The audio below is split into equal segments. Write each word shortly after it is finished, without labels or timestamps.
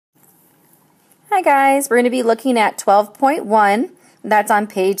Hi guys, we're going to be looking at 12.1. That's on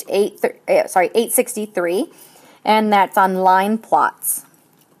page 863, and that's on line plots.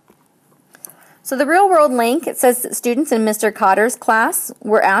 So the real world link, it says that students in Mr. Cotter's class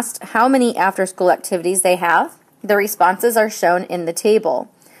were asked how many after-school activities they have. The responses are shown in the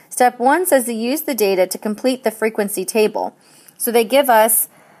table. Step 1 says to use the data to complete the frequency table. So they give us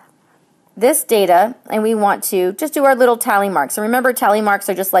this data, and we want to just do our little tally marks. And remember, tally marks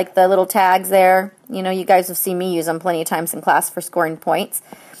are just like the little tags there. You know, you guys have seen me use them plenty of times in class for scoring points.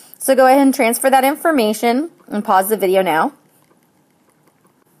 So go ahead and transfer that information and pause the video now.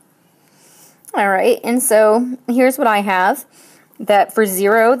 Alright, and so here's what I have. That for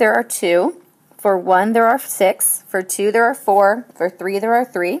 0 there are 2, for 1 there are 6, for 2 there are 4, for 3 there are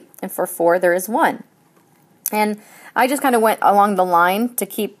 3, and for 4 there is 1. And I just kind of went along the line to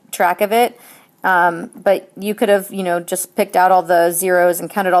keep track of it, but you could have, just picked out all the zeros and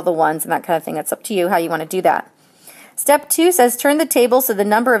counted all the ones and that kind of thing. That's up to you how you want to do that. Step 2 says turn the table so the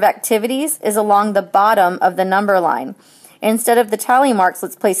number of activities is along the bottom of the number line. Instead of the tally marks,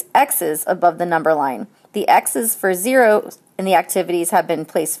 let's place X's above the number line. The X's for 0 in the activities have been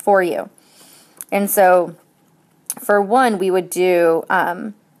placed for you. And so for 1, we would do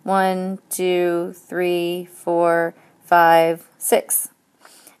 1, 2, 3, 4, 5, 6.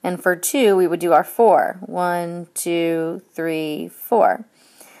 And for 2, we would do our 4. 1, 2, 3, 4.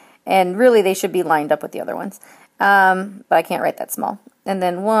 And really, they should be lined up with the other ones. But I can't write that small. And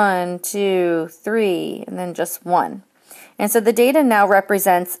then 1, 2, 3, and then just 1. And so the data now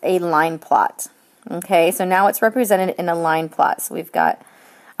represents a line plot. Okay, so now it's represented in a line plot. So we've got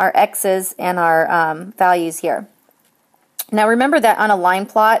our X's and our values here. Now remember that on a line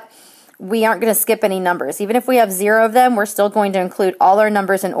plot, we aren't going to skip any numbers. Even if we have 0 of them, we're still going to include all our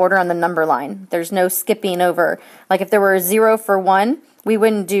numbers in order on the number line. There's no skipping over. Like if there were 0 for 1, we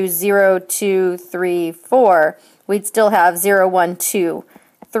wouldn't do 0, 2, 3, 4. We'd still have 0, 1, 2,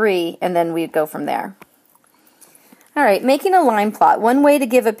 3, and then we'd go from there. All right, making a line plot. One way to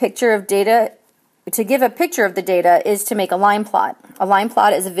give a picture of data, the data is to make a line plot. A line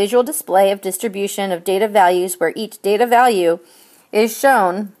plot is a visual display of distribution of data values where each data value is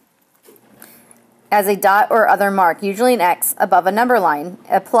shown as a dot or other mark, usually an X, above a number line.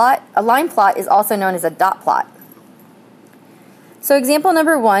 A line plot is also known as a dot plot. So example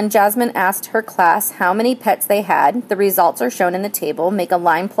number 1, Jasmine asked her class how many pets they had. The results are shown in the table. Make a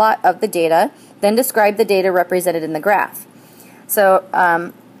line plot of the data, then describe the data represented in the graph. So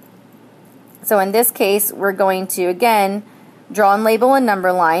in this case, we're going to, again, draw and label a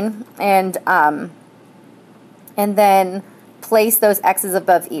number line and then place those X's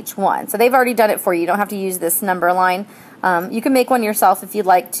above each one. So they've already done it for you. You don't have to use this number line. You can make one yourself if you'd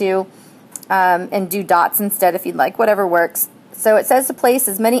like to, and do dots instead if you'd like, whatever works. So it says to place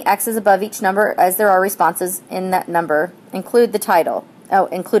as many X's above each number as there are responses in that number. Include the title.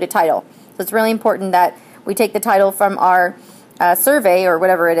 Include a title. So it's really important that we take the title from our survey or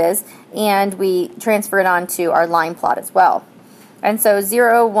whatever it is, and we transfer it onto our line plot as well. And so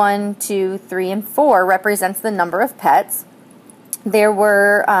 0, 1, 2, 3, and 4 represents the number of pets. There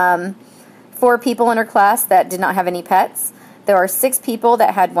were 4 people in her class that did not have any pets. There are 6 people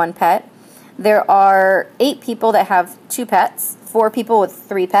that had 1 pet. There are 8 people that have 2 pets, 4 people with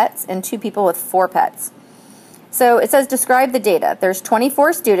 3 pets, and 2 people with 4 pets. So it says describe the data. There's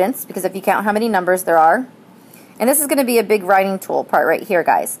 24 students, because if you count how many numbers there are, and this is going to be a big writing tool part right here,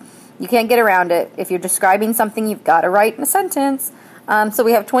 guys. You can't get around it. If you're describing something, you've got to write in a sentence. So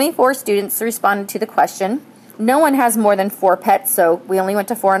we have 24 students who responded to the question. No one has more than 4 pets, so we only went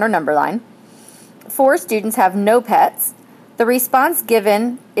to 4 on our number line. 4 students have no pets. The response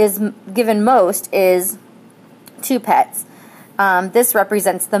given most is 2 pets. This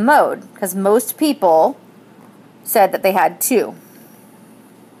represents the mode, because most people said that they had 2.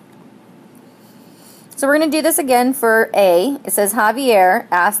 So we're going to do this again for A. It says Javier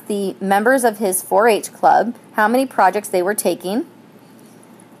asked the members of his 4-H club how many projects they were taking.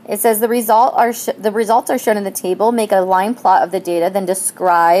 It says the results are shown in the table. Make a line plot of the data, then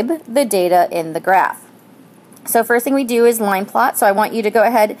describe the data in the graph. So first thing we do is line plot. So I want you to go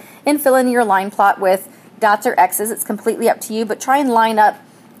ahead and fill in your line plot with dots or X's. It's completely up to you, but try and line up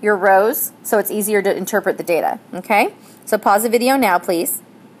your rows so it's easier to interpret the data. Okay? So pause the video now, please.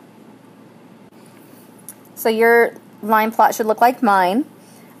 So your line plot should look like mine.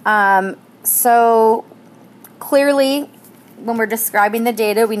 So clearly, when we're describing the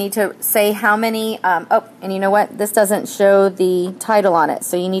data, we need to say how many, and you know what? This doesn't show the title on it,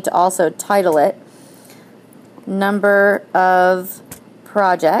 so you need to also title it number of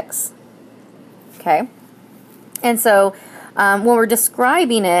projects. Okay? And so when we're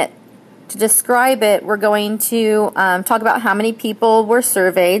describing it, to describe it, we're going to talk about how many people were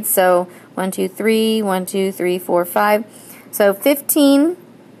surveyed. So 1, 2, 3, 1, 2, 3, 4, 5. So 15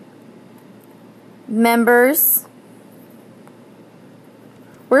 members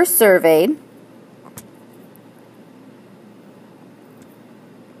were surveyed.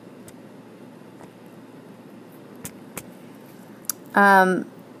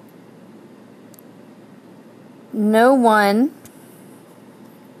 No one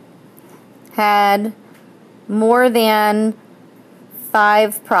had more than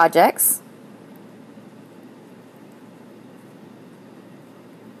 5 projects.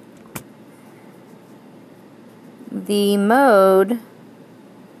 The mode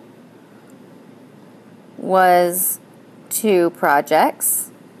was 2 projects.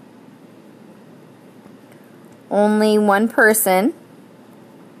 Only one person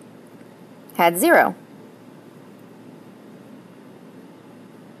had 0.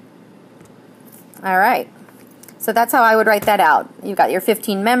 All right, so that's how I would write that out. You've got your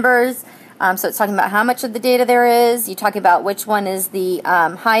 15 members, so it's talking about how much of the data there is. You talk about which one is the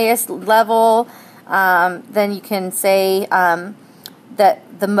highest level. Then you can say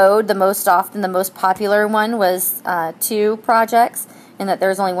that the mode, the most often, the most popular one was 2 projects, and that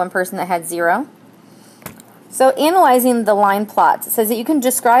there's only one person that had 0. So analyzing the line plots, it says that you can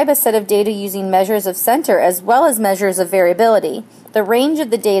describe a set of data using measures of center as well as measures of variability. The range of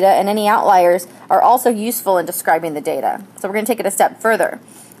the data and any outliers are also useful in describing the data. So we're going to take it a step further.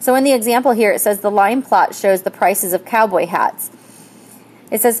 So in the example here, it says the line plot shows the prices of cowboy hats.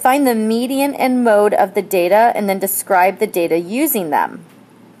 It says find the median and mode of the data and then describe the data using them.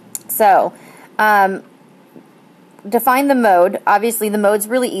 So define the mode. Obviously the mode's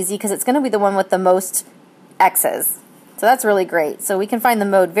really easy because it's going to be the one with the most X's. So that's really great. So we can find the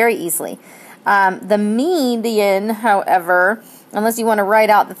mode very easily. The median, however, unless you want to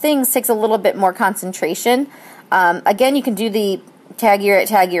write out the things, takes a little bit more concentration. Again, you can do the tag year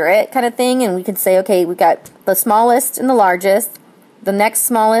it kind of thing, and we can say, okay, we got the smallest and the largest, the next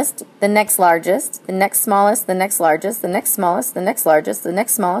smallest, the next largest, the next smallest, the next largest, the next smallest, the next largest, the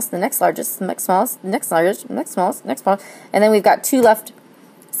next smallest, the next largest, the next smallest, the next largest, the next smallest, the next smallest, and then we've got 2 left.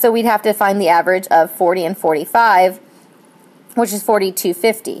 So we'd have to find the average of 40 and 45, which is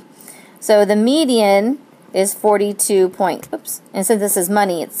 42.50. So the median is 42 point, oops, and since this is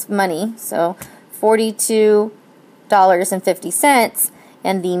money, it's money, so $42.50,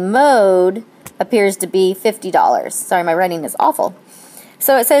 and the mode appears to be $50. Sorry, my writing is awful.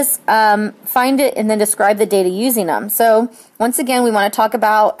 So it says find it and then describe the data using them. So once again, we want to talk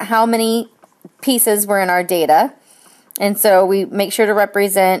about how many pieces were in our data. And so we make sure to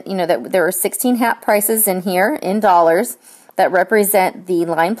represent, that there are 16 hat prices in here in dollars that represent the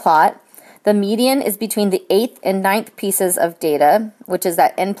line plot. The median is between the 8th and 9th pieces of data, which is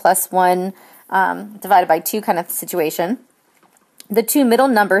that n plus 1 divided by 2 kind of situation. The 2 middle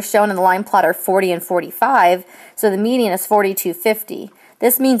numbers shown in the line plot are 40 and 45, so the median is 42.50.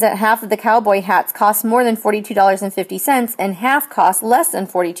 This means that half of the cowboy hats cost more than $42.50 and half cost less than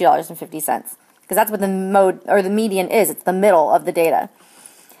 $42.50. Because that's what the mode or the median is. It's the middle of the data.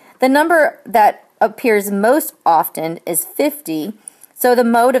 The number that appears most often is 50. So the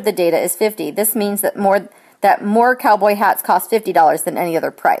mode of the data is 50. This means that more cowboy hats cost $50 than any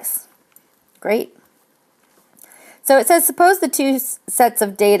other price. Great. So it says suppose the 2 sets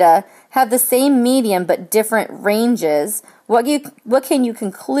of data have the same median but different ranges. What can you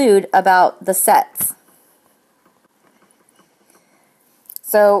conclude about the sets?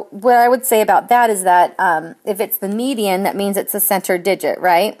 So what I would say about that is that if it's the median, that means it's a center digit,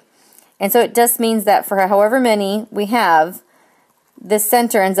 right? And so it just means that for however many we have, the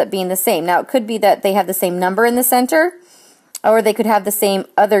center ends up being the same. Now it could be that they have the same number in the center, or they could have the same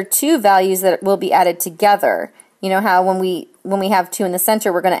other 2 values that will be added together. You know how when we have 2 in the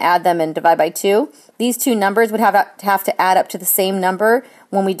center, we're going to add them and divide by 2? These 2 numbers would have to add up to the same number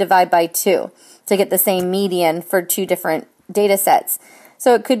when we divide by 2 to get the same median for 2 different data sets.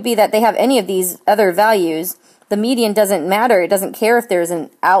 So it could be that they have any of these other values. The median doesn't matter. It doesn't care if there's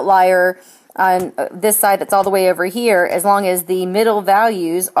an outlier on this side that's all the way over here, as long as the middle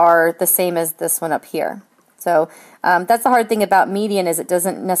values are the same as this one up here. So that's the hard thing about median, is it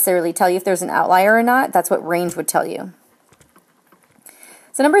doesn't necessarily tell you if there's an outlier or not. That's what range would tell you.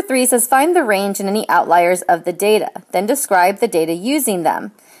 So number 3 says find the range and any outliers of the data. Then describe the data using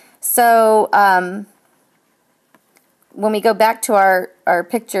them. So when we go back to our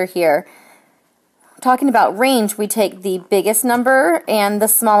picture here, talking about range, we take the biggest number and the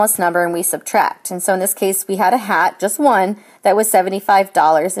smallest number and we subtract. And so in this case, we had a hat, just one, that was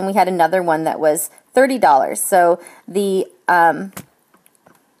 $75, and we had another one that was $30. So the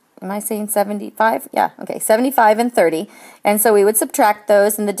am I saying 75? Yeah, okay, 75 and 30. And so we would subtract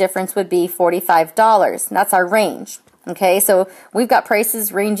those, and the difference would be $45. And that's our range. Okay, so we've got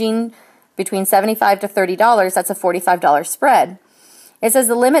prices ranging between $75 to $30. That's a $45 spread. It says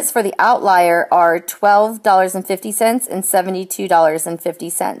the limits for the outlier are $12.50 and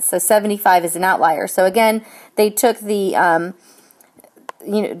 $72.50. So 75 is an outlier. So again, they took the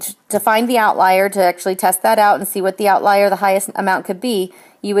to find the outlier, to actually test that out and see what the outlier, the highest amount could be,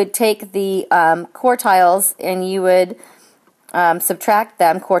 you would take the quartiles and you would subtract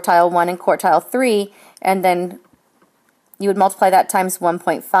them, quartile 1 and quartile 3, and then you would multiply that times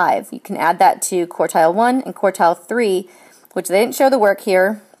 1.5. You can add that to quartile 1 and quartile 3, which they didn't show the work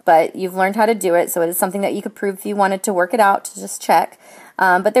here, but you've learned how to do it, so it is something that you could prove if you wanted to work it out, to just check.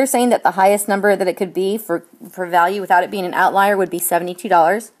 But they're saying that the highest number that it could be for value without it being an outlier would be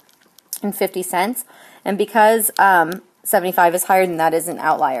 $72.50. And because 75 is higher than that, is an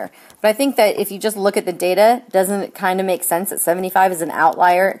outlier. But I think that if you just look at the data, doesn't it kind of make sense that 75 is an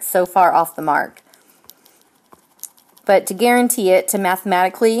outlier? It's so far off the mark. But to guarantee it, to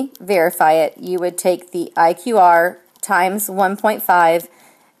mathematically verify it, you would take the IQR times 1.5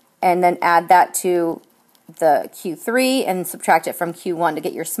 and then add that to the Q3 and subtract it from Q1 to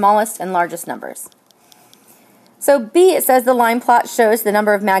get your smallest and largest numbers. So B, it says the line plot shows the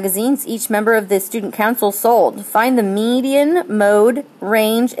number of magazines each member of the student council sold. Find the median, mode,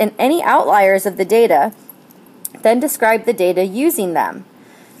 range, and any outliers of the data. Then describe the data using them.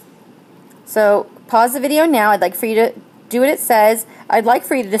 So pause the video now. I'd like for you to do what it says. I'd like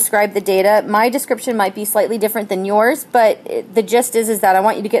for you to describe the data. My description might be slightly different than yours, but the gist is that I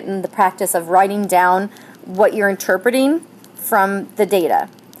want you to get in the practice of writing down what you're interpreting from the data.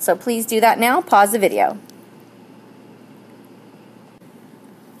 So please do that now. Pause the video.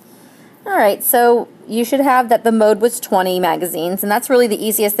 Alright, so you should have that the mode was 20 magazines, and that's really the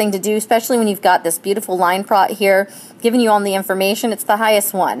easiest thing to do, especially when you've got this beautiful line plot here giving you all the information. It's the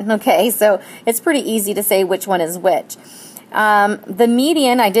highest one, okay? So it's pretty easy to say which one is which. The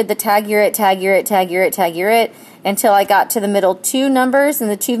median, I did the tag year it, tag year it, tag year it, tag year it, until I got to the middle two numbers, and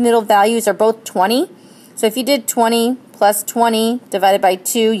the two middle values are both 20. So if you did 20 plus 20 divided by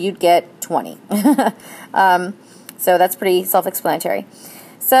 2, you'd get 20. So that's pretty self-explanatory.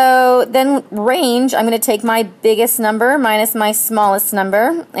 So then range, I'm going to take my biggest number minus my smallest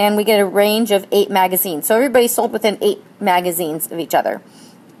number, and we get a range of 8 magazines. So everybody sold within 8 magazines of each other.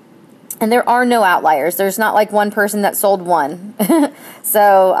 And there are no outliers. There's not like one person that sold 1.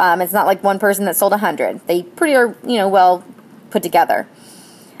 So it's not like one person that sold 100. They pretty are, well put together.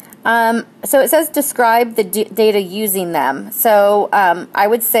 So it says describe the data using them. So I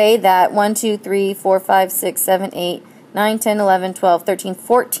would say that 1, 2, 3, 4, 5, 6, 7, 8, 9, 10, 11, 12, 13,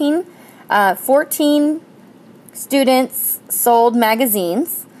 14. 14 students sold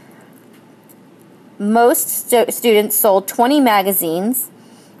magazines. Most students sold 20 magazines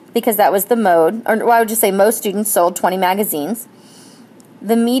because that was the mode. Or I would just say most students sold 20 magazines.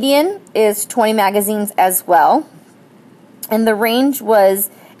 The median is 20 magazines as well. And the range was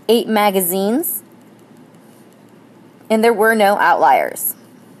 8 magazines. And there were no outliers.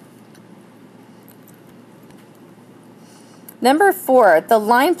 Number 4, the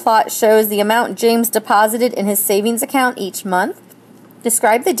line plot shows the amount James deposited in his savings account each month.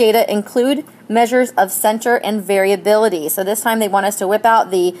 Describe the data, include measures of center and variability. So this time they want us to whip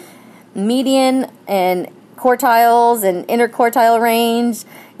out the median and quartiles and interquartile range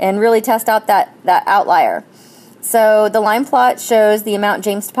and really test out that outlier. So the line plot shows the amount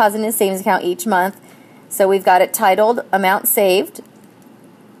James deposited in his savings account each month. So we've got it titled Amount Saved.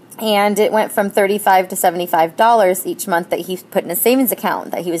 And it went from $35 to $75 each month that he put in his savings account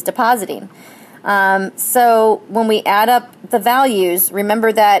that he was depositing. So when we add up the values,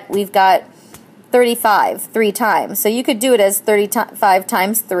 remember that we've got 35 3 times. So you could do it as 35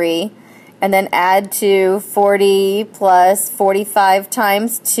 times 3 and then add to 40 plus 45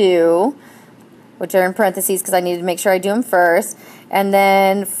 times 2, which are in parentheses because I needed to make sure I do them first. And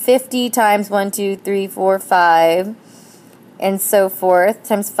then 50 times 1, 2, 3, 4, 5. And so forth,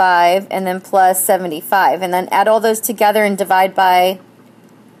 times 5, and then plus 75. And then add all those together and divide by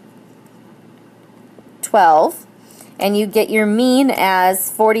 12. And you get your mean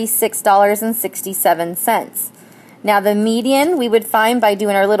as $46.67. Now the median we would find by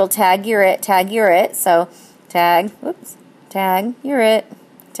doing our little tag year it. So tag, whoops, tag year it,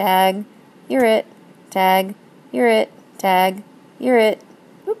 tag year it, tag year it, tag year it,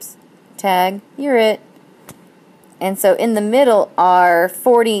 whoops, tag year it. And so in the middle are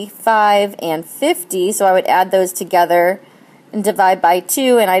 45 and 50, so I would add those together and divide by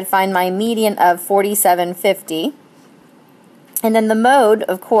 2, and I'd find my median of 47.50. And then the mode,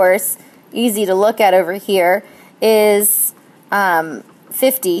 of course, easy to look at over here, is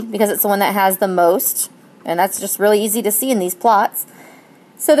 50 because it's the one that has the most, and that's just really easy to see in these plots.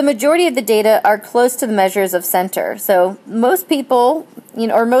 So the majority of the data are close to the measures of center. So most people,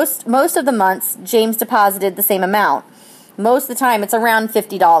 or most of the months, James deposited the same amount. Most of the time, it's around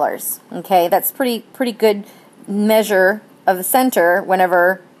 $50. Okay, that's pretty good measure of the center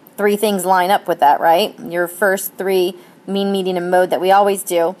whenever three things line up with that, right? Your first three, mean, median, and mode that we always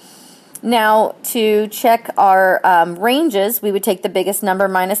do. Now, to check our ranges, we would take the biggest number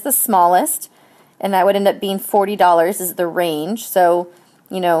minus the smallest, and that would end up being $40 is the range. So,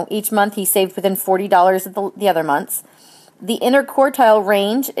 each month he saved within $40 of the other months. The interquartile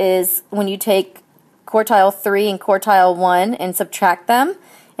range is when you take quartile 3 and quartile 1 and subtract them,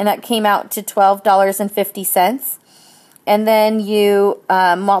 and that came out to $12.50. And then you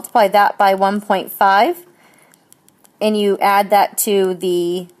multiply that by 1.5, and you add that to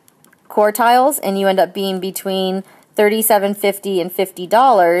the quartiles, and you end up being between $37.50 and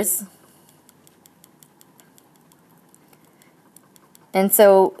 $50. And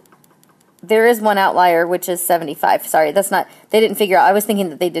so there is one outlier, which is 75. Sorry, that's not, they didn't figure out, I was thinking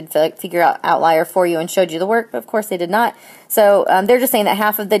that they did figure out outlier for you and showed you the work, but of course they did not. So they're just saying that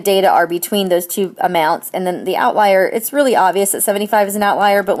half of the data are between those two amounts, and then the outlier, it's really obvious that 75 is an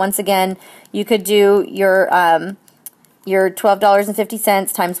outlier, but once again, you could do your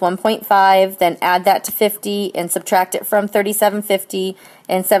 $12.50 times 1.5, then add that to 50 and subtract it from $37.50,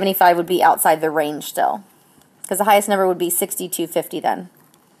 and 75 would be outside the range still, because the highest number would be $62.50 then.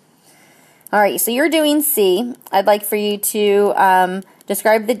 All right, so you're doing C. I'd like for you to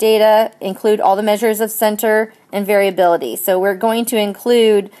describe the data, include all the measures of center and variability. So we're going to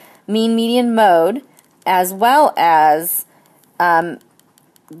include mean, median, mode, as well as the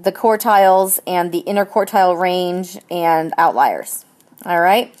quartiles and the interquartile range and outliers. All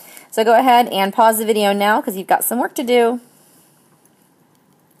right, so go ahead and pause the video now because you've got some work to do.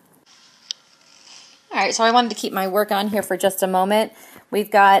 All right, so I wanted to keep my work on here for just a moment. We've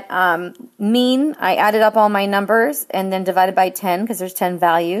got mean. I added up all my numbers and then divided by 10 because there's 10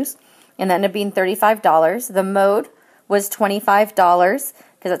 values, and that ended up being $35. The mode was $25 because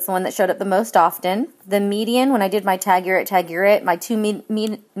that's the one that showed up the most often. The median, when I did my tag year at my two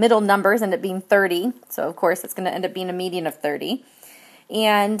middle numbers ended up being 30, so of course it's going to end up being a median of 30.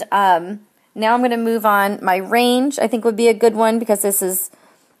 And now I'm going to move on. My range, I think, would be a good one because this is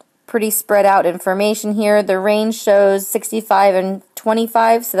pretty spread out information here. The range shows 65 and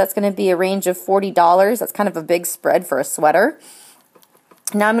 25, so that's going to be a range of $40. That's kind of a big spread for a sweater.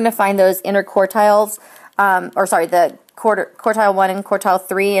 Now I'm going to find those interquartiles, the quartile 1 and quartile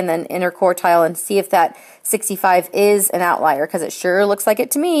 3, and then interquartile, and see if that 65 is an outlier, because it sure looks like it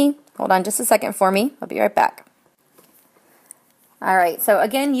to me. Hold on just a second for me. I'll be right back. All right, so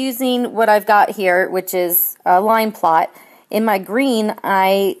again, using what I've got here, which is a line plot, in my green,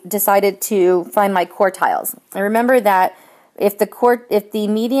 I decided to find my quartiles. And remember that if the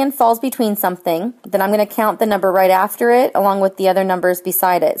median falls between something, then I'm going to count the number right after it along with the other numbers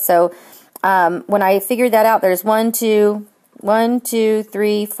beside it. So when I figured that out, there's 1, 2,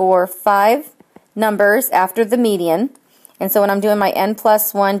 3, 4, 5 numbers after the median. And so when I'm doing my n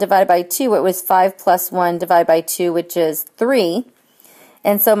plus 1 divided by 2, it was 5 plus 1 divided by 2, which is 3.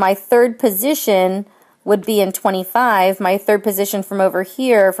 And so my third position would be in 25. My third position from over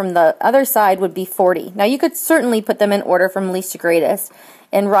here, from the other side, would be 40. Now you could certainly put them in order from least to greatest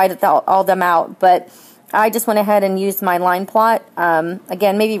and write all them out, but I just went ahead and used my line plot.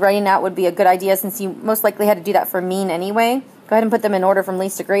 Again, maybe writing out would be a good idea since you most likely had to do that for mean anyway. Go ahead and put them in order from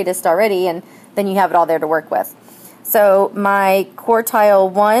least to greatest already, and then you have it all there to work with. So my quartile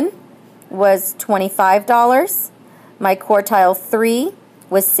 1 was $25. My quartile 3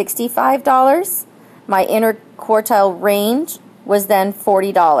 was $65. My interquartile range was then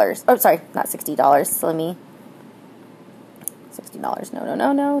 $40. Oh, sorry, not $60. So let me,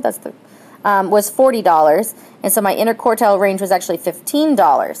 $60. No. That's the was $40, and so my interquartile range was actually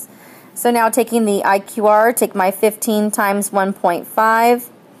 $15. So now taking the IQR, take my 15 times 1.5.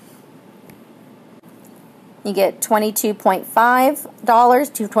 You get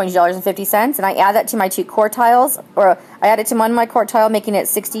 $22.5 to $20.50, and I add that to my two quartiles, or I add it to one of my quartile, making it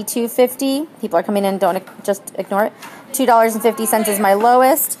 $62.50. People are coming in, don't just ignore it. $2.50 is my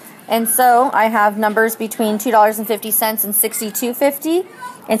lowest, and so I have numbers between $2.50 and $62.50,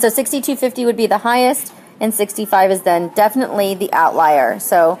 and so $62.50 would be the highest, and 65 is then definitely the outlier.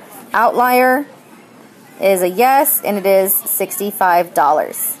 So outlier is a yes, and it is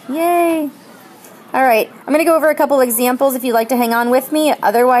 $65. Yay! All right, I'm going to go over a couple examples if you'd like to hang on with me.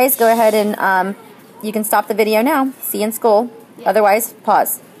 Otherwise, go ahead and you can stop the video now. See you in school. Otherwise,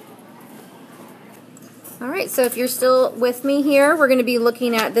 pause. All right, so if you're still with me here, we're going to be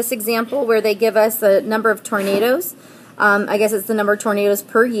looking at this example where they give us the number of tornadoes. I guess it's the number of tornadoes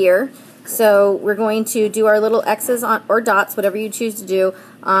per year. So we're going to do our little X's on, or dots, whatever you choose to do,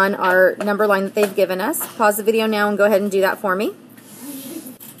 on our number line that they've given us. Pause the video now and go ahead and do that for me.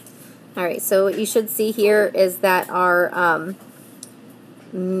 All right, so what you should see here is that our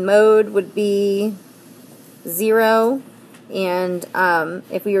mode would be 0. And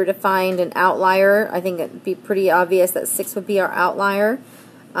if we were to find an outlier, I think it would be pretty obvious that 6 would be our outlier.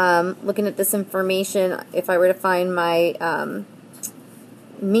 Looking at this information, if I were to find my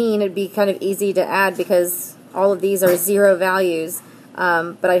mean, it would be kind of easy to add because all of these are 0 values,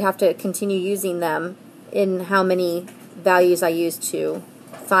 but I'd have to continue using them in how many values I use to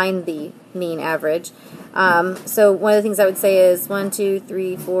find the mean average. So one of the things I would say is 1, 2,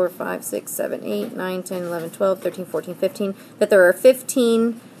 3, 4, 5, 6, 7, 8, 9, 10, 11, 12, 13, 14, 15, that there are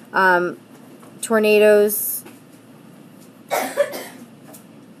 15 tornadoes,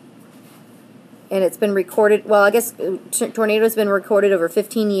 and it's been recorded, well, I guess tornadoes been recorded over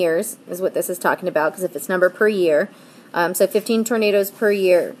 15 years is what this is talking about, because if it's number per year, so 15 tornadoes per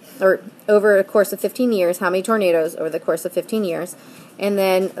year, or over a course of 15 years, how many tornadoes over the course of 15 years? And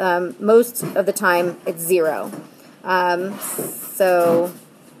then most of the time it's 0. So,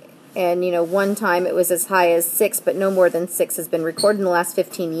 and you know, one time it was as high as 6, but no more than 6 has been recorded in the last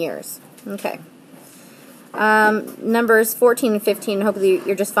 15 years. Okay. Numbers 14 and 15, hopefully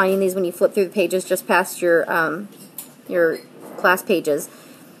you're just finding these when you flip through the pages just past your class pages.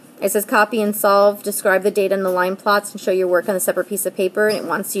 It says copy and solve, describe the data in the line plots, and show your work on a separate piece of paper. And it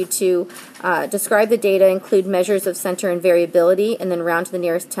wants you to describe the data, include measures of center and variability, and then round to the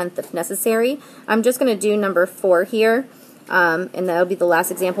nearest tenth if necessary. I'm just going to do number 4 here, and that'll be the last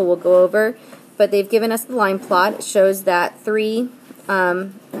example we'll go over. But they've given us the line plot. It shows that 3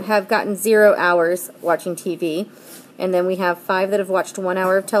 have gotten 0 hours watching TV, and then we have 5 that have watched 1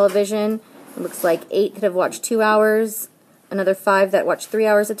 hour of television. It looks like 8 that have watched 2 hours. Another 5 that watch 3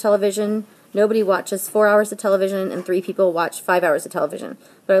 hours of television. Nobody watches 4 hours of television, and 3 people watch 5 hours of television.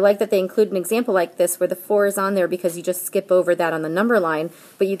 But I like that they include an example like this where the 4 is on there because you just skip over that on the number line,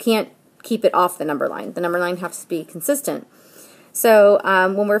 but you can't keep it off the number line. The number line has to be consistent. So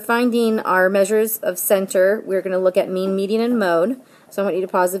when we're finding our measures of center, we're going to look at mean, median, and mode. So I want you to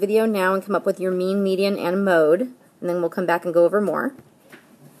pause the video now and come up with your mean, median, and mode, and then we'll come back and go over more.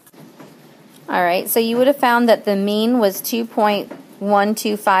 Alright, so you would have found that the mean was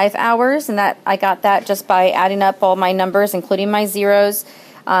 2.125 hours, and that I got that just by adding up all my numbers, including my zeros.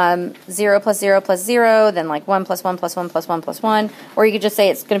 0 plus 0 plus 0, then like 1 plus 1 plus 1 plus 1 plus 1. Or you could just say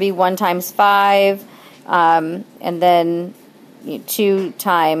it's going to be 1 times 5, and then 2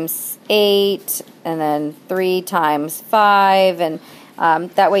 times 8, and then 3 times 5, and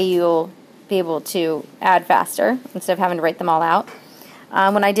that way you'll be able to add faster instead of having to write them all out.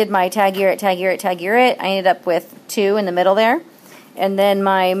 When I did my tag year it, I ended up with 2 in the middle there. And then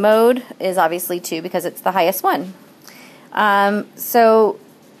my mode is obviously 2 because it's the highest one. So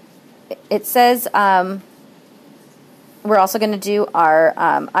it says we're also going to do our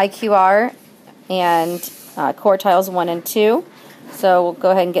IQR and quartiles 1 and 2. So we'll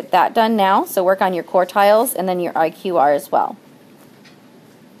go ahead and get that done now. So work on your quartiles and then your IQR as well.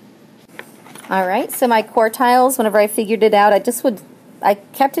 Alright, so my quartiles, whenever I figured it out, I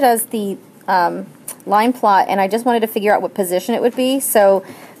kept it as the line plot, and I just wanted to figure out what position it would be. So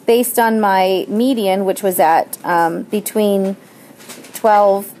based on my median, which was at between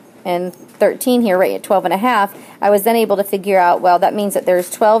 12 and 13 here, right at 12 and a half, I was then able to figure out, well, that means that there's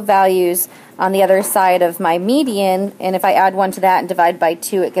 12 values on the other side of my median, and if I add 1 to that and divide by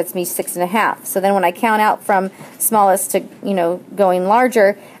 2, it gets me 6.5. So then when I count out from smallest to, going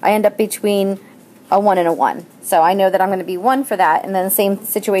larger, I end up between a 1 and a 1. So I know that I'm going to be 1 for that, and then the same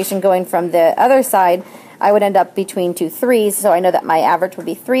situation going from the other side, I would end up between 2 3s, so I know that my average would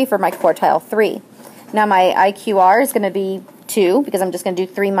be 3 for my quartile 3. Now my IQR is going to be 2, because I'm just going to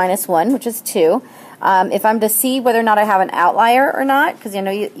do 3 minus 1, which is 2. If I'm to see whether or not I have an outlier or not, because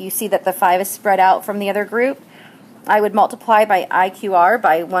you see that the 5 is spread out from the other group, I would multiply by IQR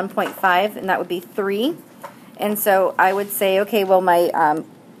by 1.5, and that would be 3. And so I would say, okay, well, my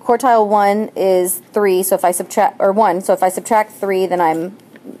quartile 1 is 3, so if I subtract, or 1, so if I subtract 3, then I'm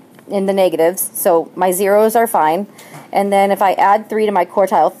in the negatives, so my zeros are fine. And then if I add 3 to my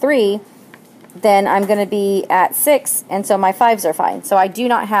quartile 3, then I'm going to be at 6, and so my 5s are fine. So I do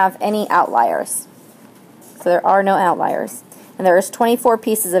not have any outliers. So there are no outliers. And there's 24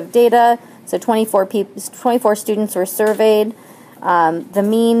 pieces of data, so 24 students were surveyed. The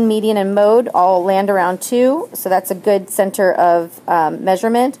mean, median, and mode all land around 2, so that's a good center of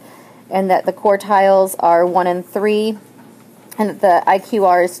measurement, and that the quartiles are 1 and 3, and that the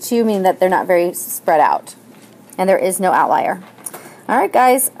IQR is 2, meaning that they're not very spread out, and there is no outlier. All right,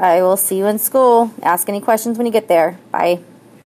 guys, I will see you in school. Ask any questions when you get there. Bye.